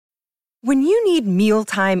When you need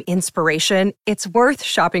mealtime inspiration, it's worth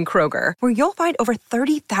shopping Kroger, where you'll find over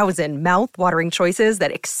 30,000 mouth-watering choices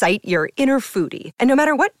that excite your inner foodie. And no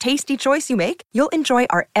matter what tasty choice you make, you'll enjoy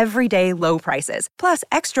our everyday low prices, plus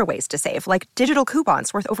extra ways to save, like digital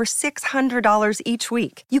coupons worth over $600 each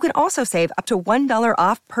week. You can also save up to $1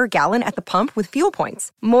 off per gallon at the pump with fuel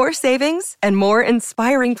points. More savings and more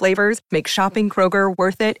inspiring flavors make shopping Kroger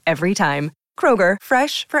worth it every time. Kroger,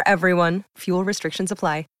 fresh for everyone. Fuel restrictions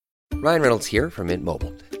apply. Ryan Reynolds here from Mint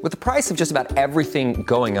Mobile. With the price of just about everything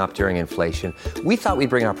going up during inflation, we thought we'd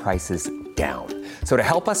bring our prices down. So to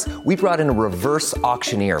help us, we brought in a reverse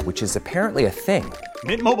auctioneer, which is apparently a thing.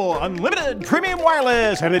 Mint Mobile Unlimited Premium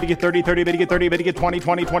Wireless. How to get 30, 30, bit to get 30, bit to get 20,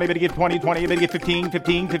 20, 20, bit to get 20, 20, bit to get 15,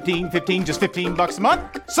 15, 15, 15, just $15 a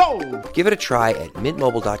month? Sold! Give it a try at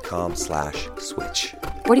mintmobile.com/switch.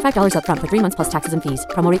 $45 up front for 3 months plus taxes and fees.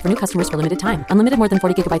 Promo rate for new customers for limited time. Unlimited more than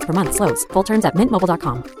 40 gigabytes per month. Slows full terms at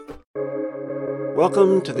mintmobile.com.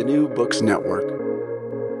 Welcome to the New Books Network.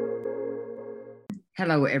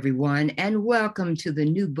 Hello, everyone, and welcome to the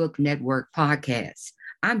New Book Network podcast.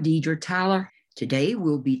 I'm Deidre Tyler. Today,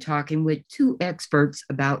 we'll be talking with two experts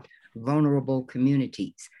about vulnerable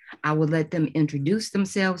communities. I will let them introduce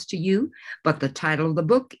themselves to you, but the title of the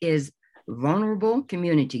book is Vulnerable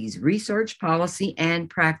Communities, Research, Policy, and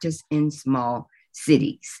Practice in Small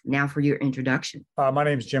Cities. Now for your introduction. My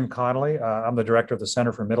name is Jim Connolly. I'm the director of the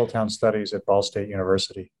Center for Middletown Studies at Ball State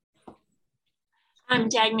University. I'm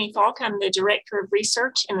Dagny Falk. I'm the director of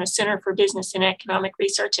research in the Center for Business and Economic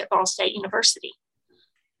Research at Ball State University.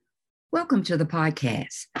 Welcome to the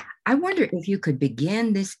podcast. I wonder if you could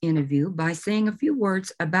begin this interview by saying a few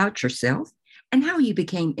words about yourself and how you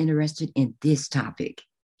became interested in this topic.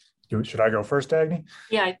 Should I go first, Dagny?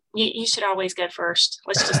 Yeah, you should always go first.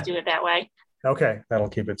 Let's just do it that way. Okay, that'll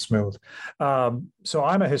keep it smooth. So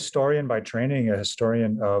I'm a historian by training, a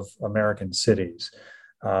historian of American cities.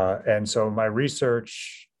 And so my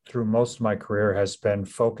research through most of my career has been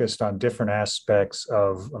focused on different aspects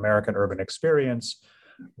of American urban experience.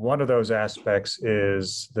 One of those aspects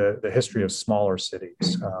is the history of smaller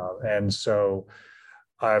cities. And so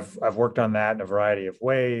I've worked on that in a variety of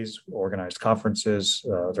ways, organized conferences,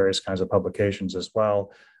 various kinds of publications as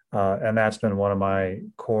well. And that's been one of my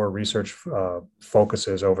core research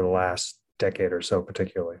focuses over the last decade or so,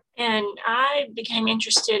 particularly. And I became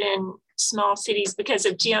interested in small cities because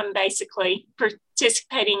of Jim basically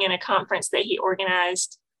participating in a conference that he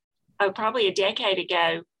organized probably a decade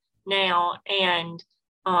ago now. And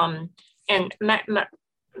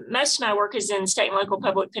most of my work is in state and local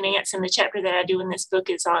public finance, and the chapter that I do in this book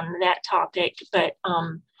is on that topic. But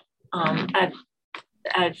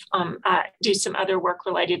I do some other work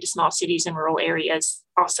related to small cities and rural areas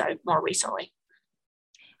also more recently.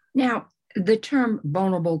 Now, the term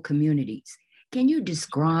vulnerable communities, can you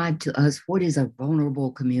describe to us what is a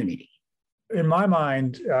vulnerable community? In my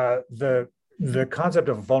mind, the concept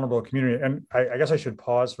of a vulnerable community, and I guess I should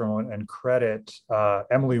pause for a moment and credit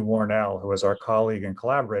Emily Warnell, who is our colleague and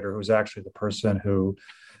collaborator, who's actually the person who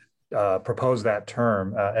proposed that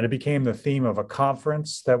term. And it became the theme of a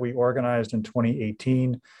conference that we organized in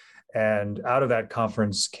 2018. And out of that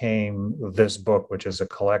conference came this book, which is a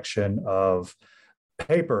collection of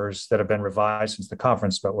papers that have been revised since the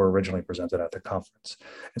conference, but were originally presented at the conference.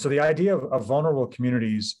 And so the idea of vulnerable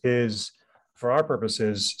communities is, for our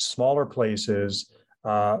purposes, smaller places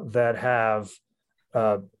that have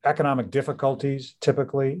economic difficulties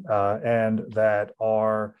typically, and that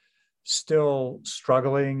are still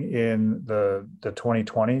struggling in the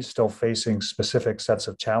 2020s, still facing specific sets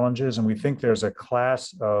of challenges. And we think there's a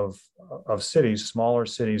class of cities, smaller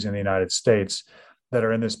cities in the United States, that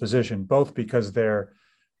are in this position, both because they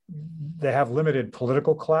have limited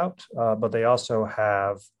political clout, but they also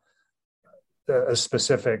have a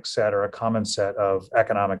specific set or a common set of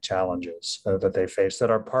economic challenges that they face that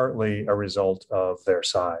are partly a result of their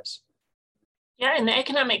size. Yeah, and the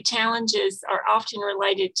economic challenges are often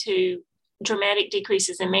related to dramatic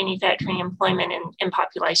decreases in manufacturing employment and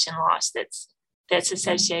population loss that's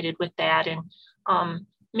associated with that. And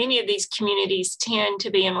many of these communities tend to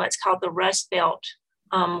be in what's called the Rust Belt,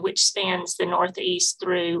 which spans the Northeast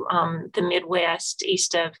through the Midwest,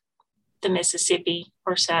 east of the Mississippi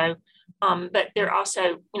or so. But there are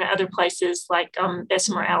also, other places like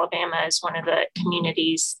Bessemer, Alabama is one of the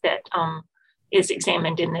communities that is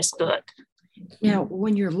examined in this book. Now,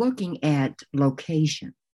 when you're looking at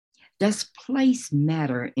location, does place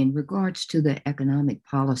matter in regards to the economic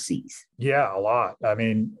policies? Yeah, a lot. I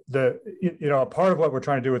mean, a part of what we're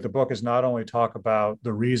trying to do with the book is not only talk about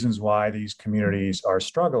the reasons why these communities are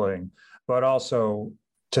struggling, but also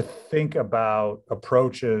to think about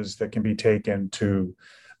approaches that can be taken to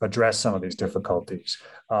address some of these difficulties.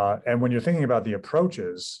 And when you're thinking about the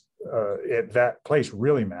approaches, that place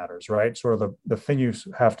really matters, right? Sort of the thing you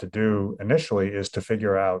have to do initially is to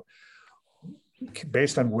figure out,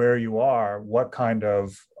 based on where you are, what kind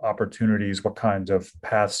of opportunities, what kinds of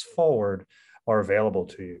paths forward are available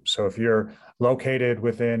to you. So if you're located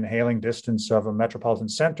within hailing distance of a metropolitan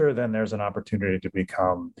center, then there's an opportunity to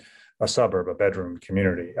become a suburb, a bedroom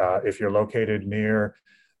community. If you're located near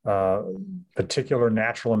particular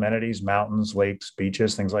natural amenities, mountains, lakes,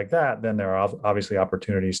 beaches, things like that, then there are obviously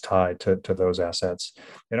opportunities tied to those assets.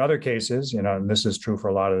 In other cases, and this is true for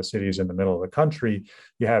a lot of the cities in the middle of the country,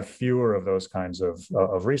 you have fewer of those kinds of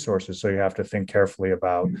resources. So you have to think carefully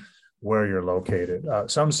about where you're located.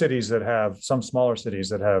 Some smaller cities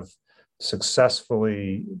that have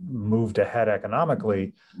successfully moved ahead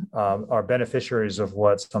economically are beneficiaries of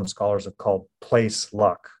what some scholars have called place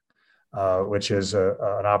luck. Which is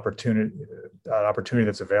an opportunity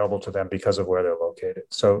that's available to them because of where they're located.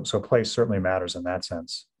 So place certainly matters in that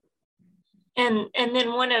sense. And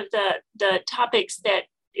then one of the topics that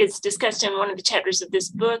is discussed in one of the chapters of this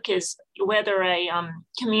book is whether a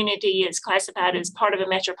community is classified as part of a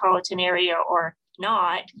metropolitan area or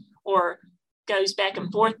not, or goes back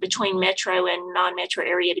and forth between metro and non-metro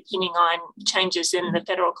area depending on changes in the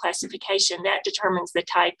federal classification. That determines the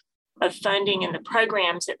type of funding and the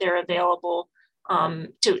programs that they're available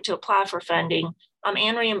to apply for funding,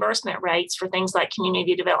 and reimbursement rates for things like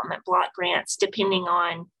community development block grants, depending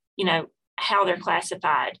on how they're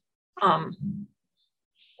classified. Medicaid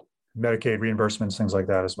reimbursements, things like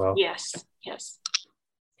that as well. Yes.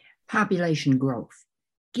 Population growth.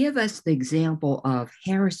 Give us the example of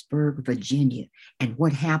Harrisburg, Virginia, and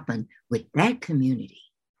what happened with that community.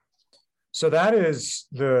 So that is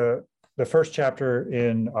the first chapter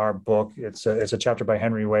in our book. It's a chapter by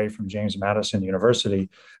Henry Way from James Madison University.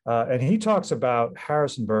 And he talks about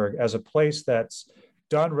Harrisonburg as a place that's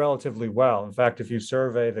done relatively well. In fact, if you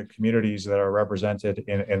survey the communities that are represented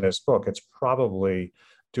in this book, it's probably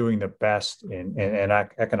doing the best in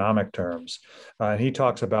economic terms. And he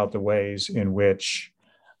talks about the ways in which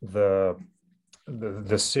the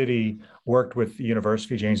city worked with the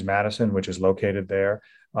University, James Madison, which is located there.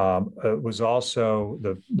 It was also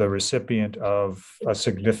the recipient of a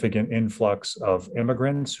significant influx of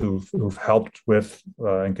immigrants who've helped with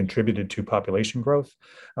and contributed to population growth.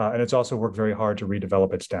 And it's also worked very hard to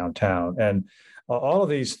redevelop its downtown. And all of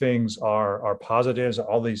these things are positives.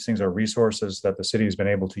 All these things are resources that the city has been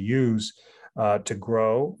able to use to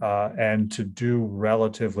grow and to do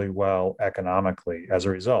relatively well economically as a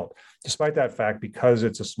result. Despite that fact, because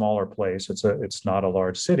it's a smaller place, it's not a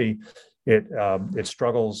large city, it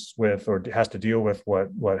struggles with or has to deal with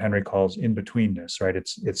what Henry calls in-betweenness, right?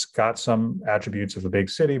 It's got some attributes of a big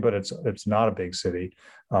city, but it's not a big city,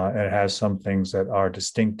 and it has some things that are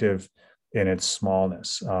distinctive in its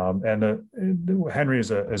smallness. Henry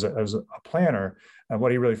is a planner, and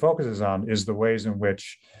what he really focuses on is the ways in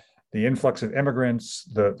which the influx of immigrants,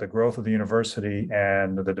 the growth of the university,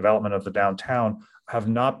 and the development of the downtown have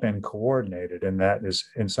not been coordinated, and that is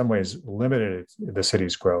in some ways limited the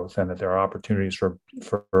city's growth, and that there are opportunities for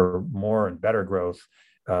more and better growth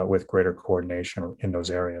with greater coordination in those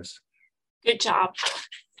areas. Good job.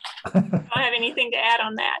 I don't have anything to add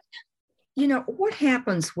on that. What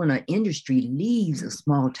happens when an industry leaves a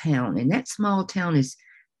small town and that small town is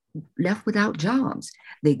left without jobs?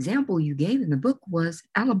 The example you gave in the book was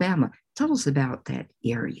Alabama. Tell us about that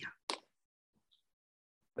area.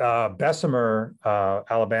 Bessemer,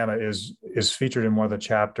 Alabama is featured in one of the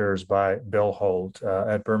chapters by Bill Holt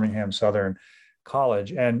at Birmingham Southern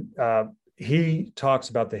College. And he talks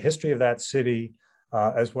about the history of that city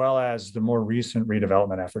as well as the more recent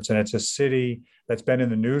redevelopment efforts. And it's a city that's been in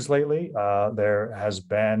the news lately. There has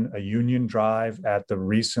been a union drive at the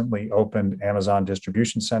recently opened Amazon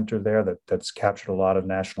distribution center there that's captured a lot of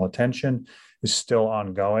national attention. Is still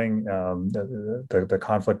ongoing. The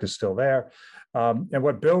conflict is still there. And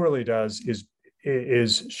what Bill really does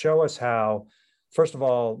is show us how, first of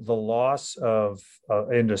all, the loss of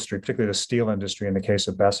industry, particularly the steel industry in the case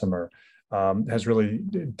of Bessemer, has really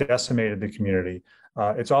decimated the community.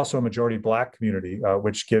 It's also a majority Black community,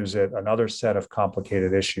 which gives it another set of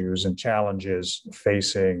complicated issues and challenges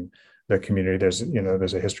facing the community.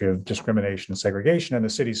 There's a history of discrimination and segregation, and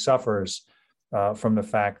the city suffers from the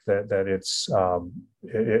fact that it's a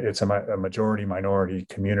majority minority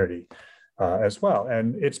community as well.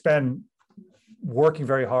 And it's been working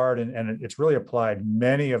very hard, and it's really applied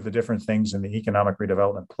many of the different things in the economic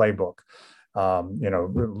redevelopment playbook.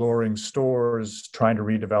 Luring stores, trying to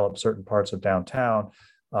redevelop certain parts of downtown,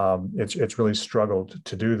 it's really struggled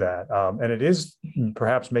to do that. And it is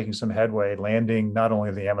perhaps making some headway, landing not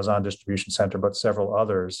only the Amazon distribution center, but several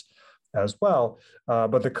others as well.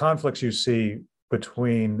 But the conflicts you see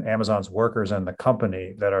between Amazon's workers and the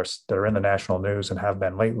company that are in the national news and have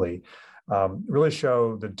been lately really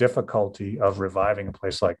show the difficulty of reviving a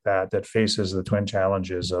place like that faces the twin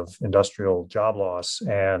challenges of industrial job loss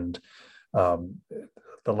and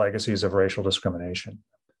the legacies of racial discrimination.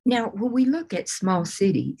 Now, when we look at small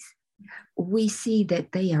cities, we see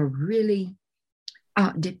that they are really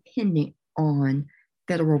dependent on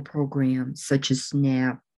federal programs such as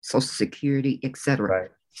SNAP, Social Security, et cetera. Right.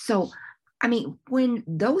 So, I mean, when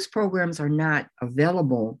those programs are not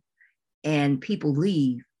available and people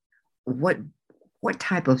leave, what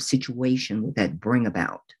type of situation would that bring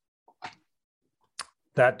about?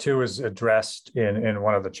 That too is addressed in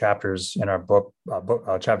one of the chapters in our book,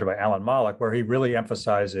 chapter by Alan Malik, where he really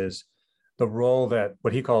emphasizes the role that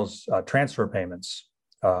what he calls transfer payments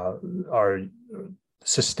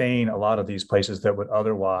sustain a lot of these places that would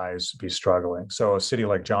otherwise be struggling. So a city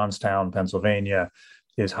like Johnstown, Pennsylvania,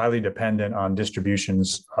 is highly dependent on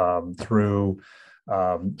distributions through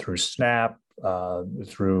SNAP,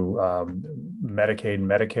 through Medicaid and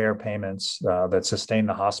Medicare payments that sustain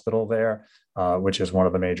the hospital there, which is one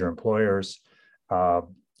of the major employers.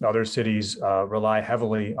 Other cities rely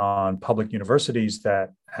heavily on public universities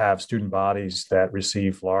that have student bodies that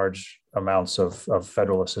receive large amounts of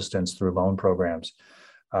federal assistance through loan programs.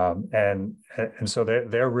 And so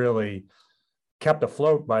they're really kept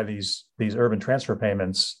afloat by these urban transfer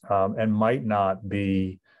payments and might not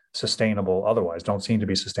be sustainable otherwise, don't seem to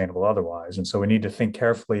be sustainable otherwise. And so we need to think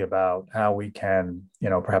carefully about how we can,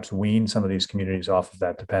 perhaps wean some of these communities off of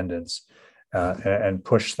that dependence and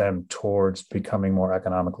push them towards becoming more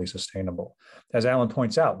economically sustainable. As Alan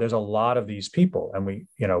points out, there's a lot of these people, and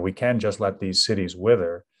we can just let these cities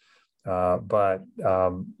wither, but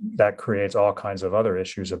that creates all kinds of other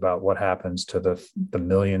issues about what happens to the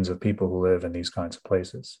millions of people who live in these kinds of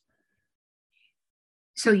places.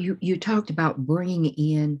 So you talked about bringing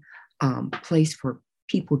in a place for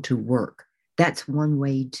people to work. That's one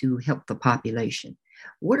way to help the population.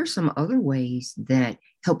 What are some other ways that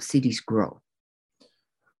help cities grow?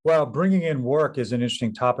 Well, bringing in work is an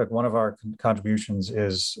interesting topic. One of our contributions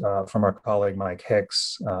is from our colleague, Mike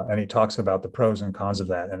Hicks, and he talks about the pros and cons of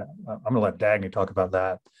that. And I'm going to let Dagny talk about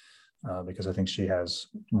that because I think she has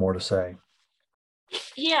more to say.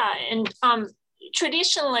 Yeah, and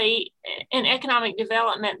traditionally in economic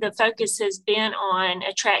development, the focus has been on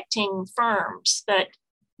attracting firms,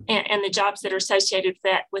 and the jobs that are associated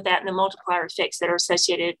with that and the multiplier effects that are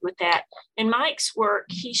associated with that. In Mike's work,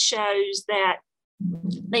 he shows that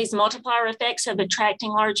these multiplier effects of attracting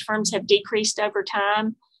large firms have decreased over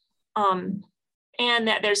time, and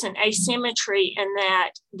that there's an asymmetry in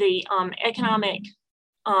that the economic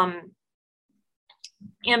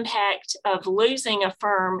impact of losing a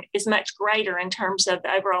firm is much greater in terms of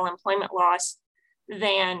the overall employment loss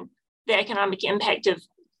than the economic impact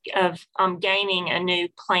of gaining a new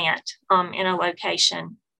plant in a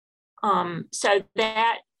location. So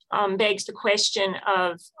that begs the question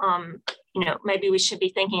of, maybe we should be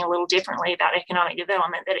thinking a little differently about economic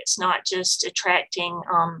development, that it's not just attracting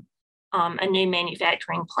a new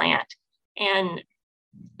manufacturing plant. And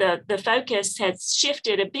the focus has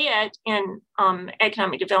shifted a bit in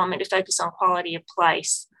economic development to focus on quality of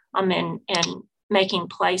place and making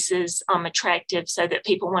places attractive so that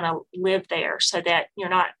people want to live there, so that you're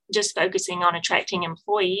not just focusing on attracting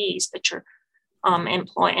employees, but you're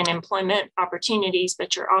employment opportunities,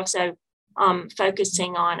 but you're also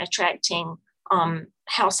focusing on attracting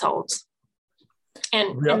households.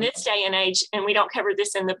 And in this day and age, and we don't cover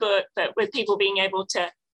this in the book, but with people being able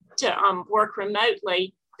to work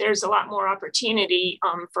remotely, there's a lot more opportunity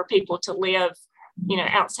for people to live,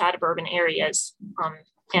 outside of urban areas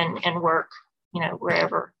and work,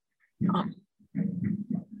 wherever.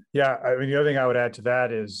 Yeah, I mean, the other thing I would add to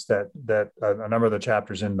that is that a number of the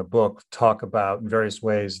chapters in the book talk about in various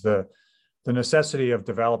ways the necessity of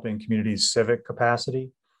developing communities' civic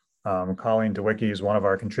capacity. Colleen DeWicki is one of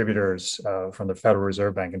our contributors from the Federal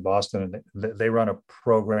Reserve Bank in Boston, and they run a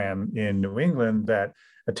program in New England that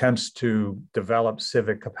attempts to develop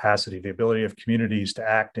civic capacity, the ability of communities to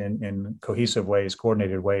act in cohesive ways,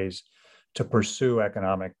 coordinated ways to pursue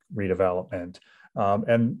economic redevelopment.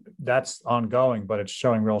 And that's ongoing, but it's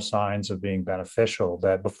showing real signs of being beneficial,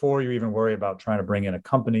 that before you even worry about trying to bring in a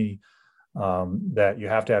company, that you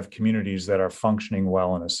have to have communities that are functioning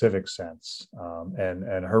well in a civic sense.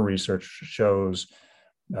 And her research shows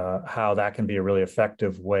how that can be a really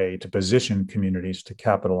effective way to position communities to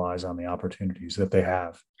capitalize on the opportunities that they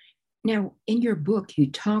have. Now, in your book, you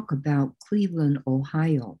talk about Cleveland,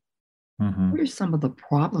 Ohio. Mm-hmm. What are some of the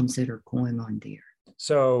problems that are going on there?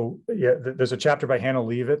 So, yeah, there's a chapter by Hannah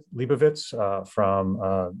Leibovitz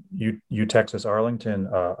from U Texas Arlington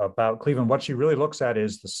about Cleveland. What she really looks at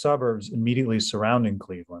is the suburbs immediately surrounding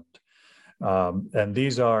Cleveland. And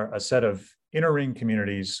these are a set of inner ring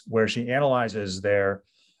communities where she analyzes their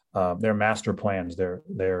master plans,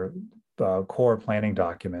 their core planning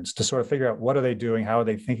documents to sort of figure out what are they doing, how are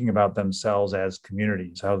they thinking about themselves as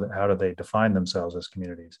communities, how do they define themselves as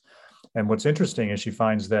communities. And what's interesting is she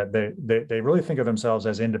finds that they really think of themselves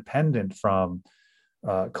as independent from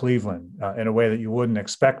Cleveland in a way that you wouldn't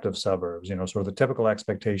expect of suburbs. You know, sort of the typical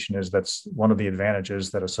expectation is that's one of the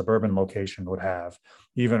advantages that a suburban location would have.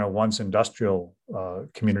 Even a once industrial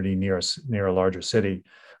community near a larger city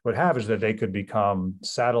would have is that they could become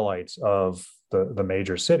satellites of the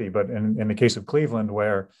major city. But in the case of Cleveland,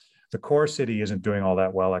 where the core city isn't doing all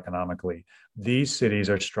that well economically, these cities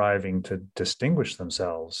are striving to distinguish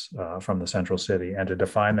themselves from the central city and to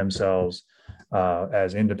define themselves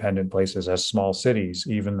as independent places, as small cities,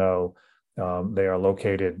 even though they are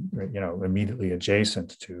located, immediately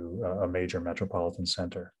adjacent to a major metropolitan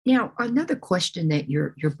center. Now, another question that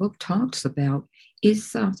your book talks about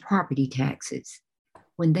is property taxes.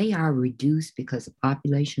 When they are reduced because of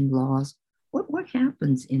population loss, what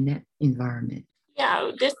happens in that environment?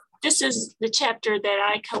 Yeah, this is the chapter that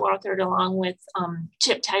I co-authored along with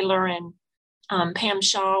Chip Taylor and Pam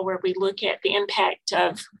Shaw, where we look at the impact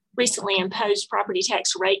of recently imposed property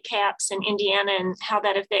tax rate caps in Indiana and how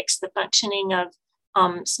that affects the functioning of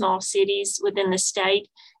small cities within the state.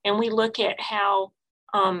 And we look at how,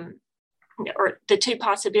 or the two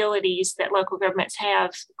possibilities that local governments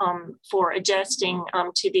have for adjusting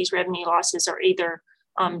to these revenue losses are either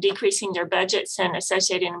decreasing their budgets and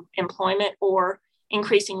associated employment, or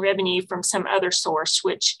increasing revenue from some other source,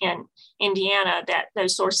 which in Indiana, that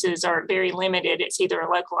those sources are very limited. It's either a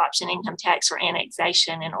local option income tax or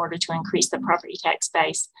annexation in order to increase the property tax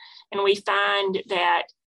base. And we find that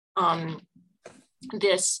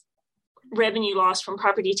this revenue loss from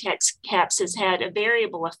property tax caps has had a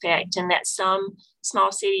variable effect, and that some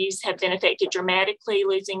small cities have been affected dramatically,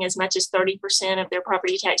 losing as much as 30% of their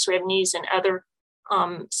property tax revenues, and other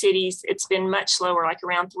cities, it's been much lower, like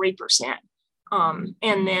around 3%. And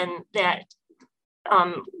then that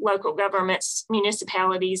local governments,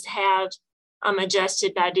 municipalities have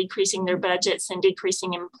adjusted by decreasing their budgets and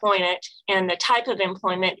decreasing employment. And the type of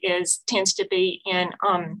employment tends to be in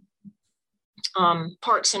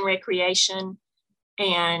parks and recreation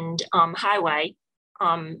and highway,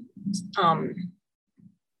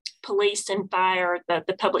 police and fire.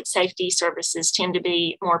 The public safety services tend to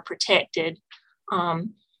be more protected.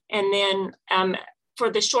 And then for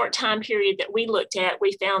the short time period that we looked at,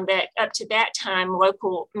 we found that up to that time,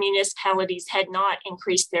 local municipalities had not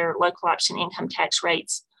increased their local option income tax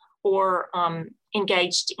rates or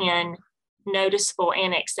engaged in noticeable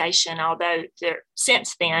annexation, although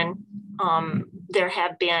since then, there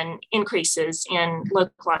have been increases in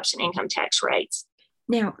local option income tax rates.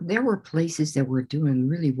 Now, there were places that were doing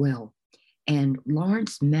really well, and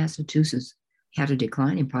Lawrence, Massachusetts had a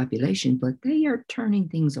decline in population, but they are turning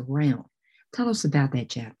things around. Tell us about that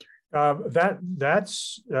chapter.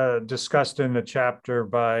 That's discussed in the chapter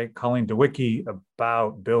by Colleen DeWicki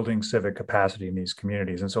about building civic capacity in these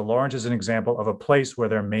communities. And so Lawrence is an example of a place where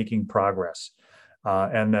they're making progress,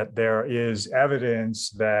 and that there is evidence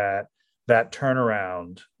that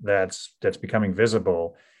turnaround that's becoming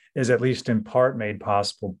visible is at least in part made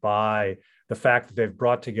possible by the fact that they've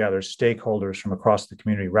brought together stakeholders from across the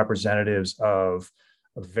community, representatives of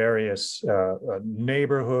various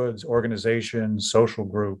neighborhoods, organizations, social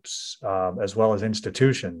groups, as well as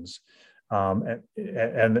institutions, and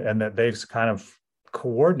that they've kind of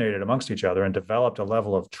coordinated amongst each other and developed a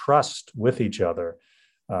level of trust with each other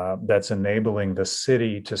that's enabling the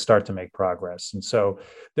city to start to make progress. And so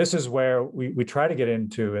this is where we try to get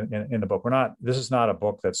into in the book. This is not a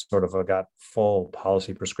book that's sort of got full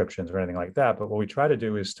policy prescriptions or anything like that, but what we try to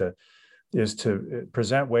do is to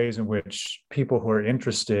present ways in which people who are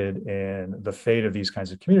interested in the fate of these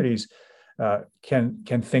kinds of communities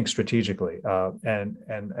can think strategically.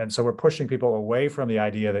 And so we're pushing people away from the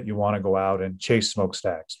idea that you want to go out and chase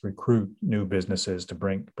smokestacks, recruit new businesses to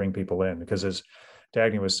bring people in, because as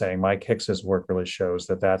Dagny was saying, Mike Hicks's work really shows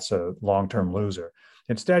that that's a long-term loser.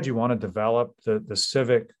 Instead, you want to develop the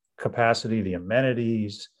civic capacity, the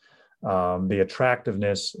amenities, the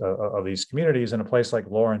attractiveness of these communities. In a place like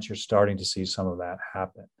Lawrence, you're starting to see some of that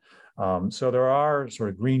happen. So there are sort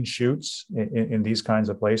of green shoots in these kinds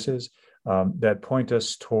of places that point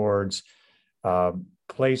us towards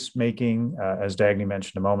placemaking, as Dagny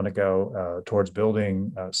mentioned a moment ago, towards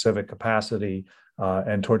building civic capacity,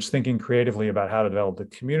 and towards thinking creatively about how to develop the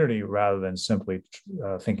community rather than simply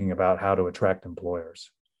thinking about how to attract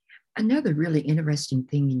employers. Another really interesting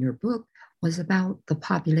thing in your book was about the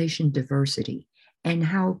population diversity and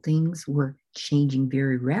how things were changing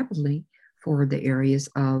very rapidly for the areas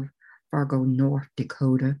of Fargo, North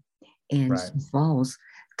Dakota, and Right. Sioux Falls.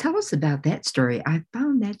 Tell us about that story. I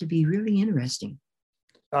found that to be really interesting.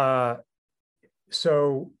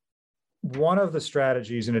 So one of the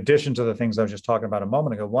strategies, in addition to the things I was just talking about a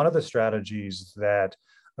moment ago, one of the strategies that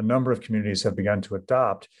a number of communities have begun to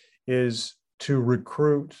adopt is to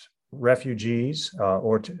recruit refugees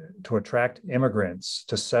or to attract immigrants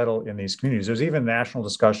to settle in these communities. There's even national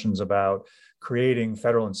discussions about creating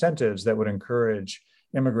federal incentives that would encourage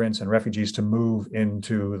immigrants and refugees to move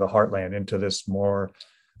into the heartland, into this more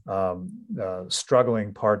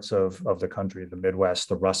struggling parts of the country, the Midwest,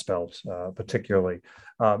 the Rust Belt, particularly.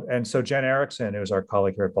 And so Jen Erickson, who's our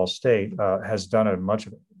colleague here at Ball State, has done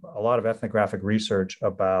a lot of ethnographic research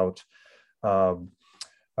about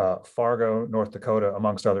Fargo, North Dakota,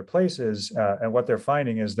 amongst other places. And what they're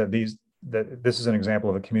finding is that this is an example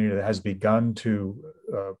of a community that has begun to,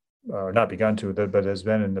 not begun to, but has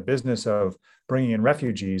been in the business of bringing in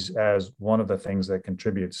refugees as one of the things that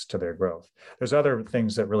contributes to their growth. There's other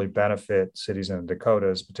things that really benefit cities in the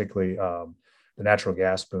Dakotas, particularly the natural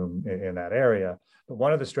gas boom in that area. But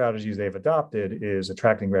one of the strategies they've adopted is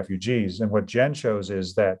attracting refugees. And what Jen shows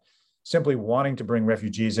is that simply wanting to bring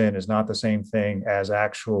refugees in is not the same thing as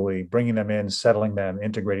actually bringing them in, settling them,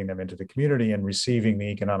 integrating them into the community, and receiving the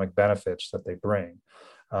economic benefits that they bring.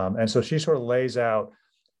 And so she sort of lays out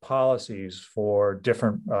policies for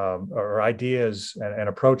different or ideas and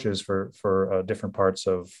approaches for different parts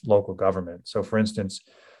of local government. So, for instance,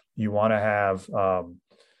 you want to have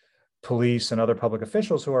police and other public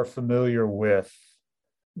officials who are familiar with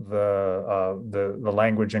the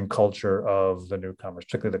language and culture of the newcomers,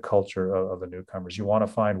 particularly the culture of the newcomers. You want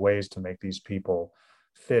to find ways to make these people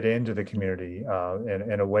fit into the community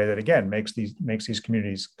in a way that, again, makes these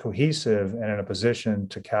communities cohesive and in a position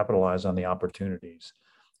to capitalize on the opportunities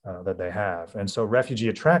that they have. And so refugee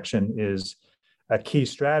attraction is a key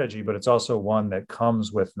strategy, but it's also one that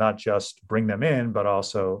comes with not just bring them in, but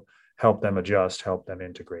also help them adjust, help them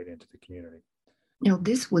integrate into the community. Now,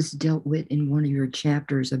 this was dealt with in one of your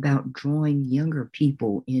chapters about drawing younger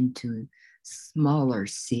people into smaller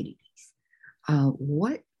cities.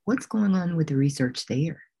 What's going on with the research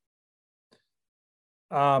there?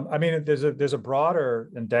 I mean, there's a broader,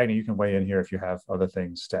 and Dagny, you can weigh in here if you have other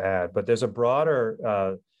things to add, but there's a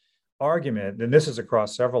broader argument, and this is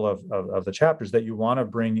across several of the chapters, that you want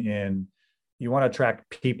to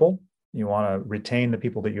attract people, you want to retain the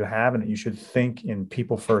people that you have, and that you should think in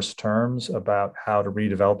people first terms about how to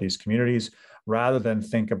redevelop these communities rather than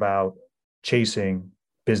think about chasing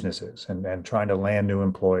businesses and trying to land new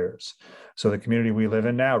employers. So the community we live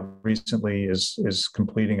in now recently is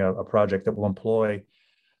completing a project that will employ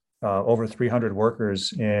over 300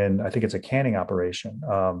 workers in, I think it's a canning operation.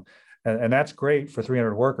 And that's great for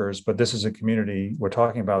 300 workers, but this is a community we're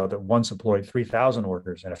talking about that once employed 3,000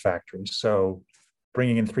 workers in a factory. So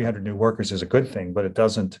bringing in 300 new workers is a good thing, but it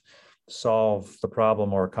doesn't solve the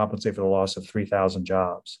problem or compensate for the loss of 3,000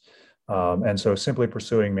 jobs. And so simply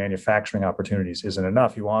pursuing manufacturing opportunities isn't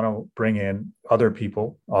enough. You want to bring in other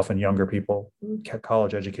people, often younger people,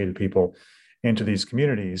 college-educated people, into these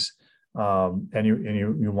communities. And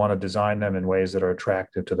you want to design them in ways that are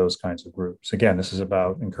attractive to those kinds of groups. Again, this is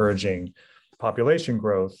about encouraging population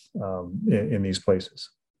growth in these places.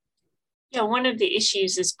 Yeah, one of the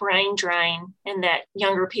issues is brain drain, and that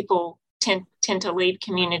younger people tend to leave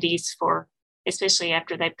communities especially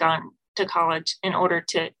after they've gone to college, in order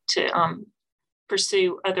to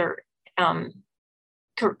pursue other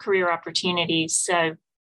career opportunities. So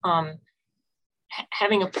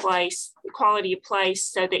having quality of place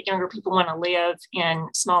so that younger people want to live in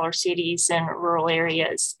smaller cities and rural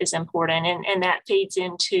areas is important. And that feeds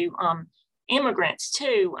into immigrants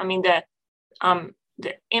too. I mean,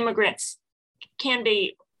 the immigrants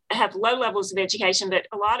have low levels of education, but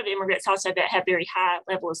a lot of immigrants also that have very high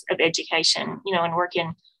levels of education, and work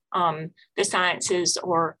in the sciences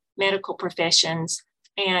or medical professions,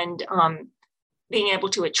 and being able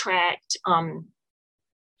to attract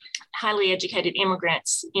highly educated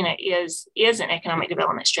immigrants, is an economic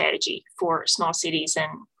development strategy for small cities and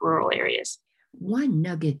rural areas. One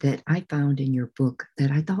nugget that I found in your book that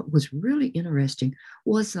I thought was really interesting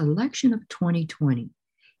was the election of 2020.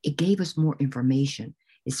 It gave us more information,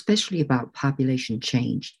 especially about population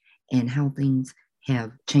change and how things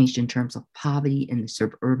have changed in terms of poverty in the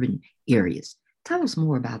suburban areas. Tell us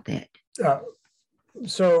more about that.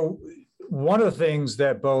 So one of the things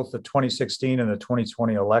that both the 2016 and the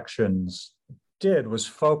 2020 elections did was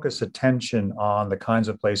focus attention on the kinds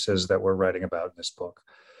of places that we're writing about in this book.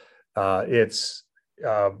 And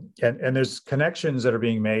there's connections that are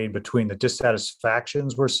being made between the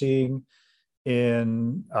dissatisfactions we're seeing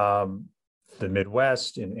in the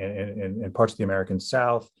Midwest, in parts of the American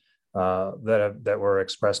South, that were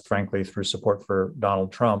expressed, frankly, through support for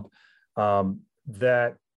Donald Trump,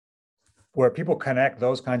 that where people connect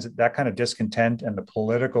that kind of discontent and the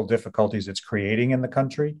political difficulties it's creating in the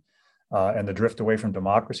country, and the drift away from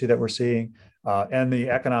democracy that we're seeing, and the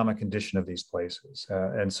economic condition of these places.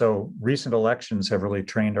 And so recent elections have really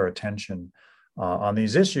trained our attention on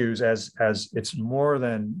these issues as it's more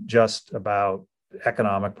than just about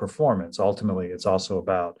economic performance. Ultimately, it's also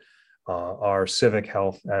about our civic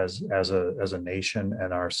health as a nation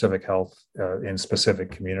and our civic health in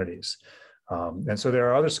specific communities. And so there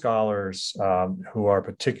are other scholars who are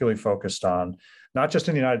particularly focused on, not just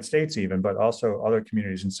in the United States even, but also other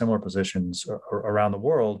communities in similar positions around the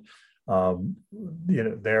world.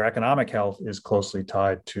 Their economic health is closely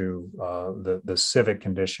tied to the civic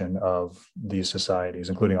condition of these societies,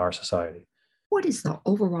 including our society. What is the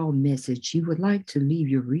overall message you would like to leave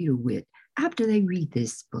your reader with after they read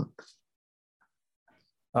this book?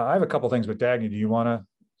 I have a couple things, but Dagny, do you want to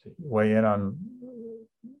weigh in on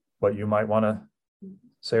what you might want to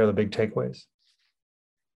say are the big takeaways?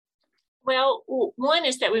 Well, one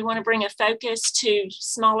is that we want to bring a focus to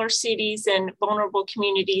smaller cities and vulnerable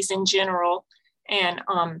communities in general, and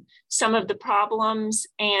some of the problems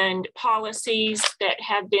and policies that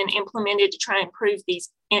have been implemented to try and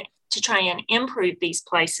improve these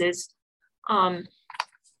places, and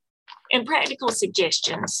practical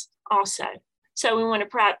suggestions also. So we want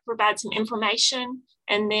to provide some information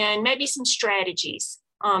and then maybe some strategies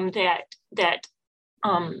that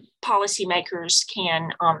policymakers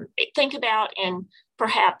can think about and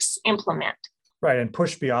perhaps implement. Right, and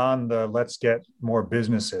push beyond the let's get more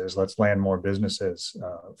businesses, let's land more businesses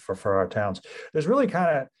for our towns. There's really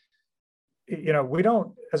kind of, we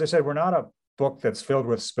don't, as I said, we're not a book that's filled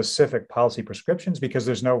with specific policy prescriptions because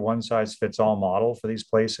there's no one size fits all model for these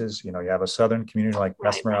places. You have a southern community like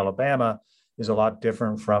Bessemer, Alabama, is a lot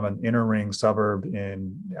different from an inner ring suburb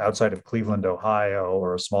outside of Cleveland, Ohio,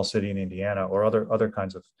 or a small city in Indiana, or other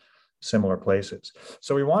kinds of similar places.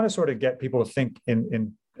 So we want to sort of get people to think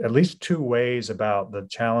in at least two ways about the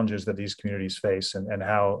challenges that these communities face and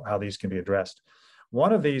how these can be addressed.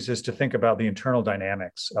 One of these is to think about the internal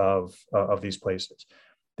dynamics of these places.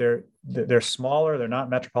 They're smaller, they're not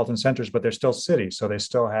metropolitan centers, but they're still cities. So they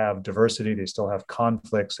still have diversity, they still have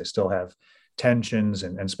conflicts, they still have tensions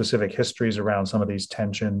and specific histories around some of these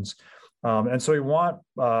tensions. And so we want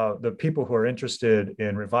the people who are interested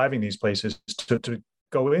in reviving these places to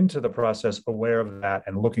go into the process aware of that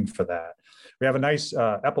and looking for that. We have a nice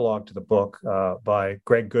epilogue to the book by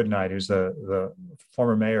Greg Goodnight, who's the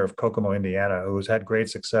former mayor of Kokomo, Indiana, who's had great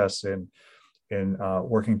success in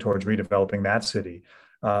working towards redeveloping that city.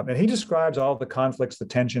 And he describes all the conflicts, the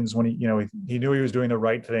tensions when he knew he was doing the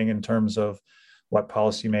right thing in terms of what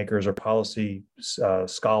policymakers or policy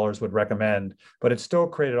scholars would recommend, but it still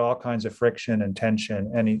created all kinds of friction and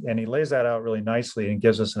tension. And he lays that out really nicely and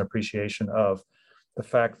gives us an appreciation of the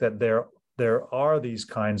fact that there are these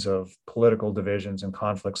kinds of political divisions and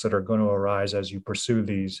conflicts that are going to arise as you pursue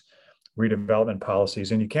these redevelopment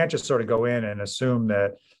policies. And you can't just sort of go in and assume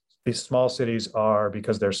that these small cities are,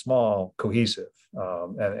 because they're small, cohesive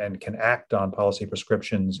and can act on policy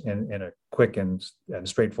prescriptions in a quick and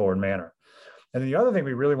straightforward manner. And the other thing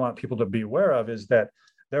we really want people to be aware of is that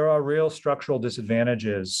there are real structural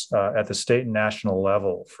disadvantages at the state and national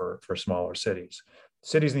level for smaller cities.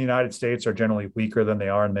 Cities in the United States are generally weaker than they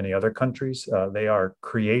are in many other countries. They are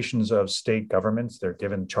creations of state governments. They're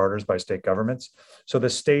given charters by state governments. So the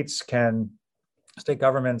state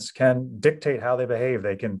governments can dictate how they behave.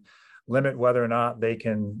 They can limit whether or not they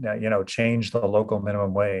can, change the local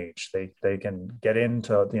minimum wage. They can get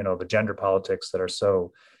into, the gender politics that are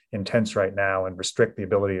so intense right now and restrict the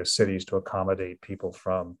ability of cities to accommodate people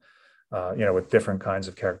from, with different kinds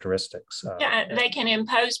of characteristics. They can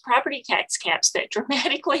impose property tax caps that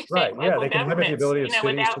dramatically affect local they can limit the ability of cities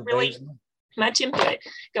without to really raise much input.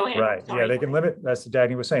 Go ahead. Right. Sorry. Yeah, they can limit, as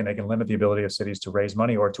Dagny was saying, they can limit the ability of cities to raise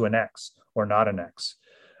money or to annex or not annex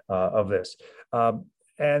of this. And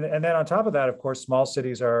then on top of that, of course, small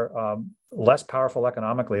cities are less powerful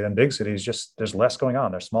economically than big cities. Just there's less going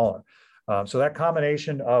on. They're smaller. So that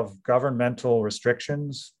combination of governmental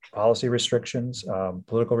restrictions, policy restrictions,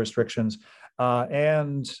 political restrictions,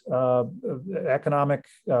 and economic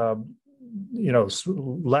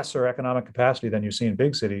lesser economic capacity than you see in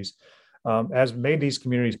big cities, has made these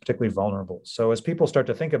communities particularly vulnerable. So as people start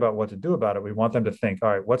to think about what to do about it, we want them to think, all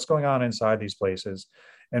right, what's going on inside these places?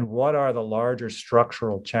 And what are the larger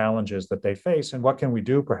structural challenges that they face? And what can we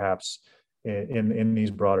do perhaps in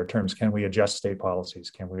these broader terms? Can we adjust state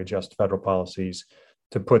policies? Can we adjust federal policies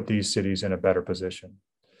to put these cities in a better position?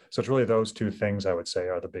 So it's really those two things I would say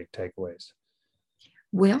are the big takeaways.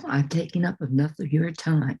 Well, I've taken up enough of your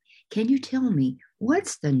time. Can you tell me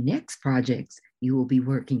what's the next projects you will be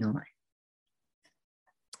working on?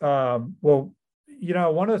 Well,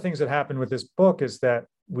 one of the things that happened with this book is that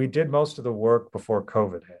we did most of the work before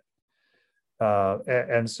COVID hit.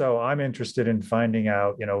 And so I'm interested in finding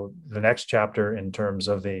out, the next chapter in terms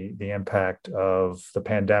of the impact of the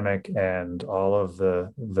pandemic and all of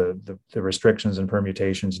the restrictions and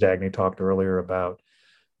permutations. Dagny talked earlier about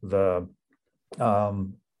the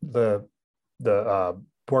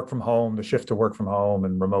work from home, the shift to work from home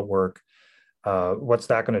and remote work. What's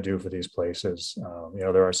that going to do for these places?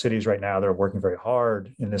 There are cities right now that are working very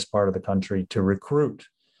hard in this part of the country to recruit.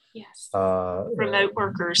 Yes. Remote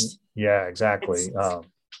workers. Yeah, exactly.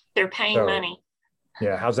 They're paying money.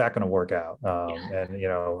 Yeah. How's that going to work out?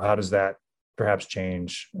 And, how does that perhaps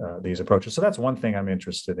change these approaches? So that's one thing I'm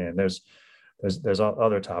interested in. There's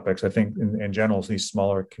other topics. I think in general, these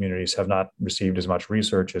smaller communities have not received as much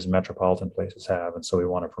research as metropolitan places have. And so we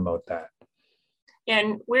want to promote that.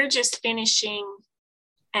 And we're just finishing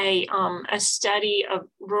a study of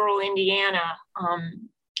rural Indiana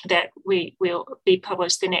that will be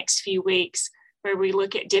published the next few weeks, where we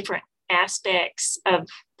look at different aspects of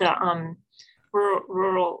the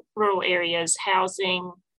rural areas,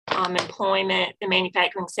 housing, employment, the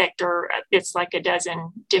manufacturing sector. It's like a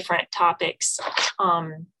dozen different topics.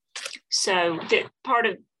 So that part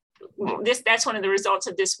of this, that's one of the results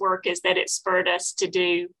of this work, is that it spurred us to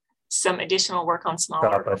do some additional work on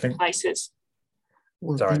smaller places.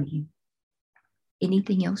 Well, thank you.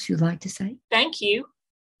 Anything else you'd like to say? Thank you.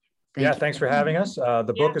 Thanks for having us.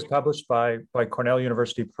 The book is published by Cornell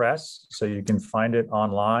University Press, so you can find it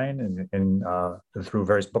online and through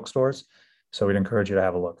various bookstores. So we'd encourage you to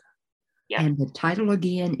have a look. Yeah. And the title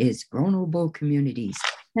again is Vulnerable Communities.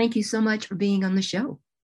 Thank you so much for being on the show.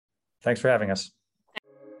 Thanks for having us.